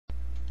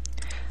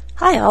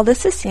Hi all,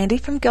 this is Sandy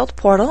from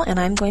GuildPortal, and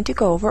I'm going to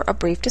go over a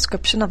brief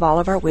description of all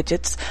of our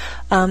widgets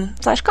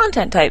slash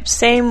content types.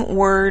 Same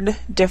word,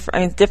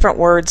 different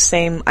words,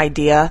 same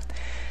idea.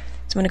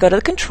 So I'm going to go to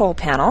the control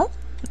panel.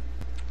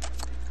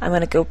 I'm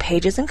going to go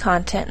pages and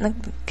content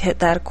and hit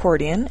that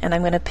accordion, and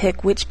I'm going to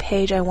pick which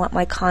page I want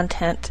my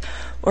content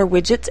or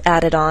widgets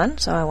added on.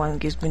 So I'm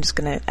just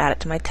going to add it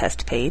to my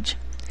test page.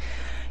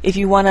 If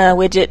you want a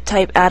widget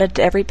type added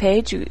to every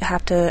page, you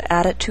have to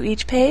add it to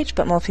each page,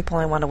 but most people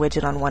only want a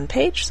widget on one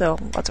page, so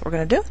that's what we're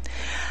going to do.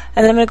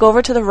 And then I'm going to go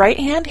over to the right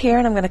hand here,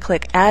 and I'm going to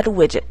click Add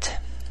Widget.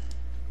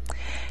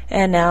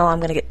 And now I'm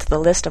going to get to the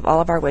list of all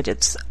of our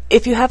widgets.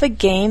 If you have a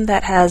game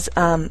that has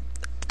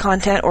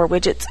content or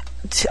widgets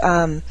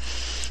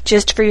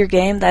just for your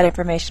game, that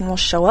information will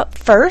show up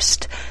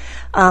first.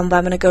 But I'm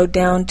going to go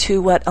down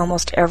to what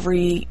almost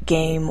every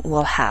game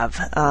will have,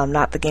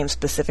 not the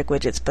game-specific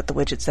widgets, but the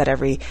widgets that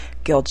every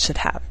guild should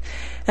have.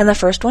 And the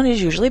first one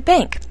is usually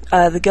bank.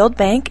 The guild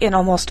bank, in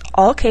almost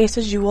all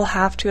cases, you will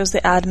have to, as the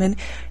admin,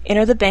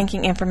 enter the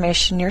banking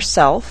information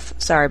yourself.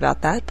 Sorry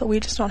about that, but we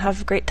just don't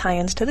have great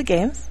tie-ins to the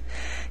games.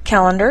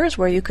 Calendar is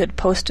where you could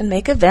post and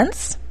make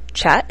events.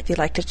 Chat, if you'd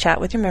like to chat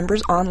with your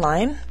members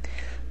online.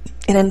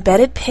 An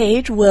embedded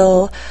page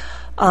will...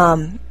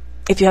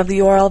 if you have the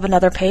URL of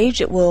another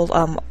page, it will.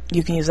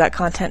 You can use that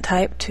content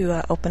type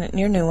to open it in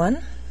your new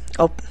one.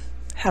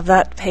 Have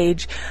that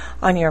page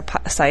on your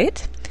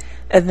site.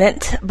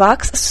 Event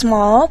box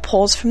small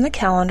pulls from the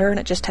calendar, and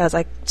it just has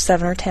like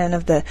 7 or 10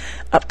 of the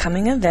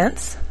upcoming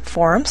events.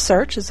 Forum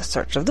search is a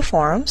search of the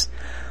forums.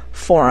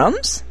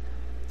 Forums.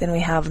 Then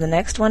we have the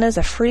next one is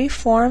a free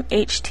form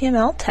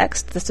HTML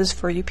text. This is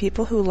for you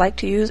people who like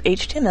to use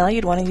HTML.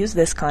 You'd want to use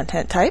this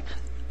content type.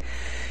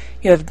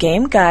 You have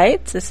game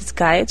guides. This is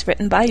guides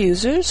written by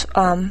users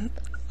on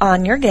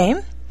your game.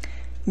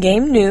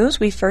 Game news.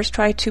 We first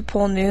try to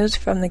pull news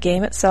from the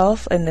game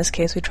itself. In this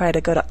case, we try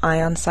to go to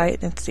Ion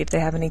site and see if they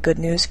have any good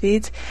news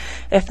feeds.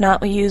 If not,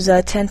 we use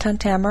a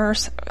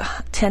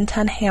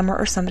 10-ton hammer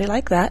or somebody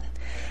like that.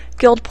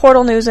 Guild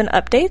Portal news and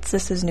updates.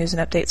 This is news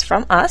and updates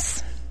from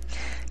us.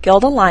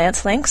 Guild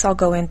Alliance links. I'll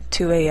go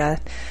into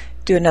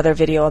do another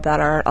video about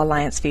our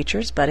alliance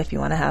features, but if you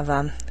want to have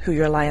who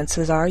your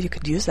alliances are, you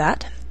could use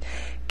that.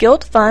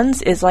 Guild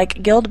Funds is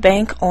like Guild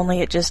Bank,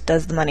 only it just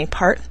does the money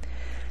part.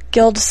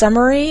 Guild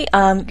Summary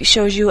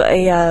shows you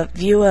a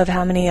view of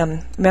how many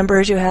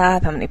members you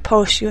have, how many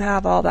posts you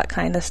have, all that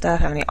kind of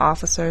stuff, how many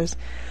officers.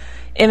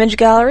 Image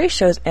Gallery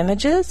shows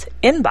images.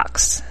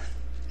 Inbox.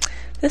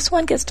 This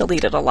one gets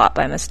deleted a lot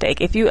by mistake.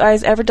 If you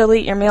guys ever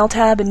delete your mail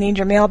tab and need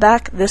your mail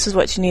back, this is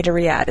what you need to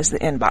re-add, is the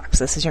inbox.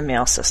 This is your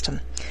mail system.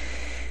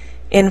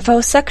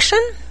 Info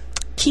section.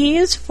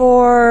 Keys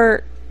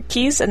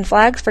and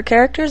flags for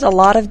characters. A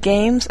lot of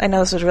games, I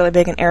know this was really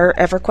big in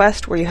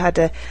EverQuest, where you had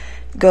to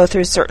go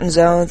through certain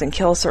zones and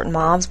kill certain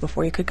mobs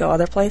before you could go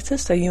other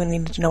places, so you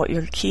needed to know what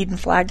you're keyed and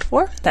flagged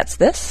for. That's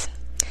this.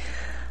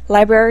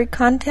 Library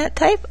content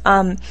type.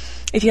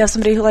 If you have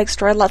somebody who likes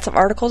to write lots of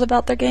articles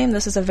about their game,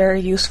 this is a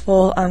very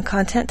useful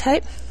content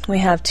type. We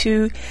have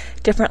 2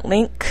 different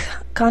link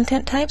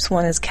content types.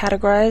 One is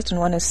categorized and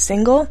one is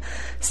single.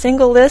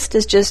 Single list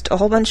is just a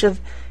whole bunch of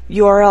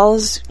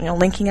URLs,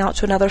 linking out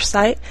to another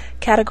site.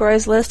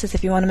 Categorized list is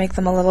if you want to make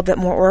them a little bit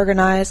more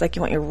organized, like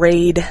you want your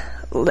raid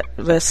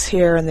lists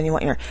here, and then you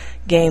want your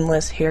game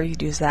list here,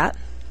 you'd use that.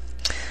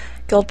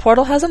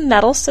 GuildPortal has a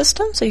medal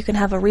system, so you can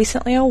have a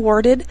recently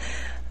awarded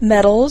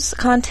medals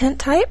content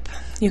type.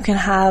 You can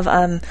have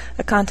a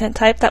content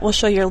type that will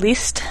show your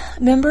least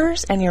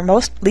members and your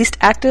least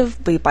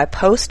active by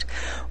post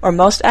or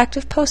most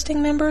active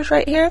posting members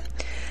right here.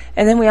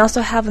 And then we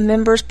also have a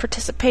members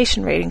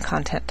participation rating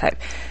content type.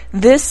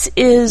 This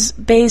is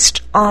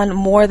based on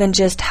more than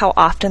just how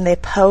often they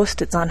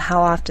post. It's on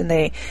how often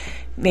they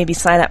maybe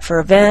sign up for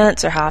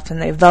events or how often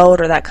they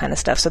vote or that kind of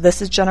stuff. So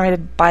this is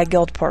generated by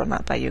GuildPortal,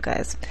 not by you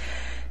guys.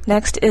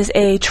 Next is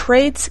a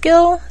trade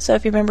skill. So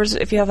if you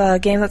have a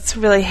game that's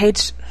really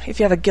if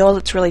you have a guild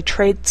that's really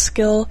trade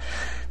skill,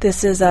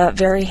 this is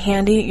very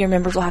handy. Your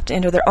members will have to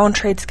enter their own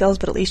trade skills,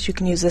 but at least you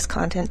can use this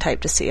content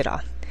type to see it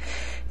all.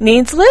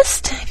 Needs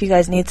list. If you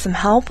guys need some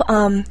help,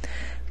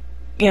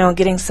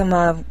 getting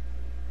some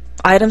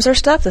items or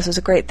stuff, this is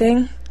a great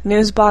thing.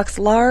 News box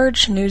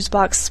large, news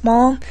box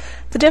small.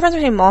 The difference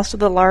between most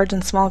of the large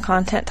and small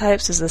content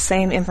types is the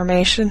same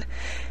information,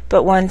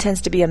 but one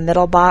tends to be a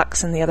middle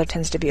box and the other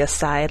tends to be a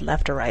side,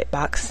 left or right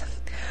box.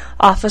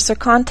 Officer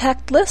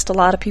contact list. A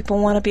lot of people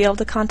want to be able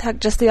to contact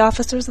just the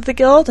officers of the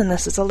guild, and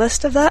this is a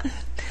list of that.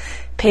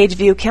 Page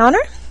view counter.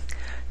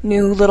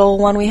 New little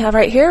one we have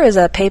right here is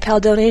a PayPal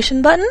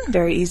donation button.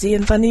 Very easy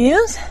and fun to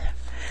use.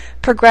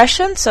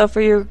 Progression. So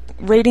for your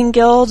rating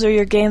guilds or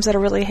your games that are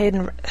really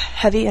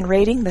heavy in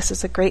rating, this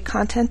is a great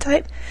content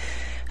type.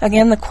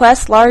 Again, the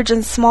quests, large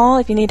and small.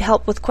 If you need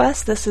help with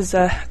quests, this is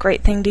a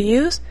great thing to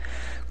use.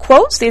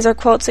 Quotes. These are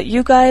quotes that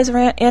you guys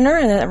enter,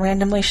 and it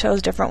randomly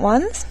shows different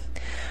ones.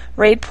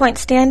 Raid point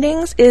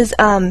standings is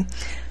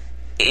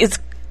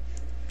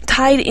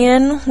tied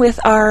in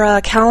with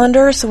our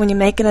calendar, so when you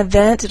make an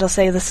event, it'll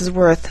say this is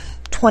worth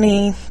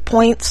 20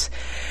 points.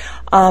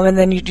 And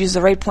then you'd use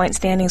the raid point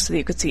standings so that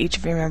you could see each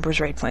of your members'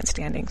 raid point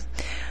standings.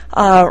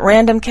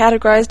 Random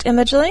categorized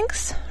image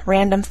links,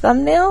 random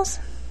thumbnails,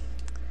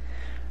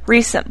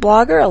 recent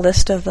blogger, a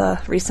list of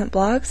recent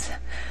blogs,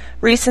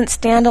 recent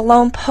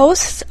standalone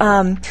posts.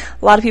 A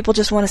lot of people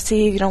just want to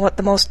see, what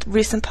the most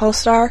recent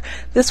posts are.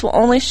 This will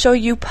only show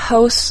you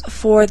posts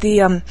for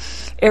the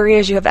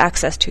areas you have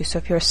access to. So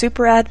if you're a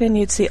super admin,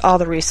 you'd see all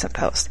the recent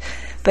posts.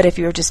 But if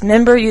you were just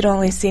member, you'd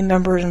only see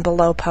members and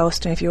below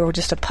posts. And if you were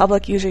just a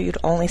public user, you'd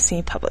only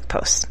see public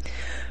posts.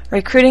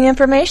 Recruiting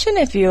information.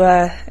 If you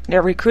are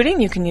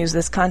recruiting, you can use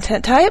this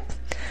content type.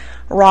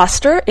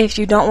 Roster. If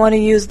you don't want to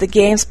use the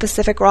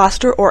game-specific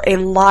roster, or a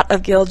lot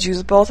of guilds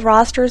use both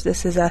rosters,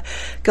 this is a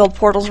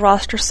GuildPortals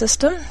roster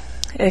system.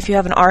 If you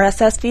have an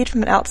RSS feed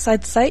from an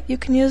outside site, you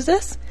can use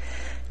this.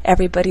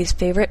 Everybody's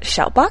favorite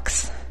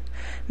shoutbox.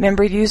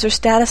 Member user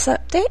status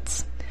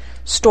updates.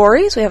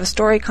 Stories. We have a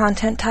story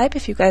content type.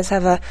 If you guys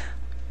have a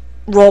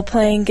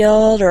role-playing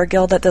guild or a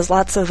guild that does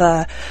lots of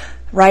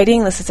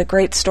writing, this is a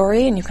great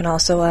story, and you can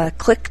also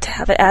click to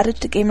have it added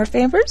to Gamer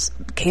Fables.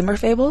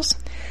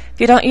 If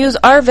you don't use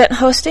our vent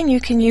hosting,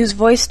 you can use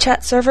voice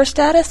chat server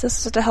status.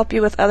 This is to help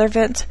you with other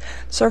vent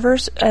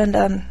servers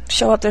and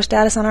show up their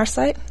status on our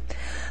site.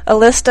 A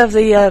list of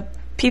the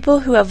people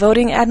who have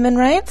voting admin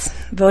rights,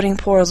 voting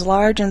pools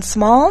large and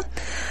small.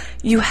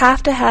 You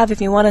have to have, if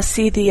you want to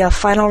see the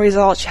final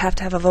results, you have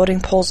to have a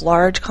voting polls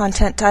large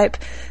content type.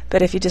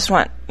 But if you just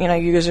want,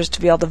 users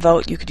to be able to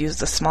vote, you could use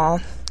the small.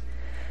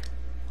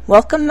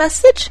 Welcome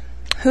message,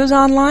 who's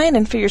online,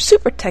 and for your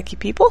super techie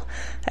people,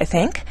 I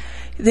think,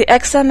 the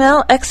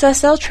XML,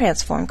 XSL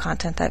transform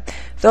content type.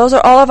 Those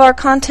are all of our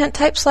content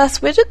types /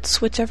 widgets,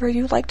 whichever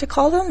you like to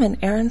call them, and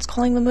Aaron's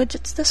calling them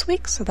widgets this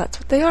week, so that's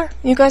what they are.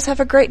 You guys have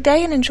a great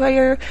day and enjoy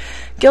your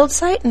guild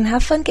site and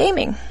have fun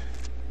gaming.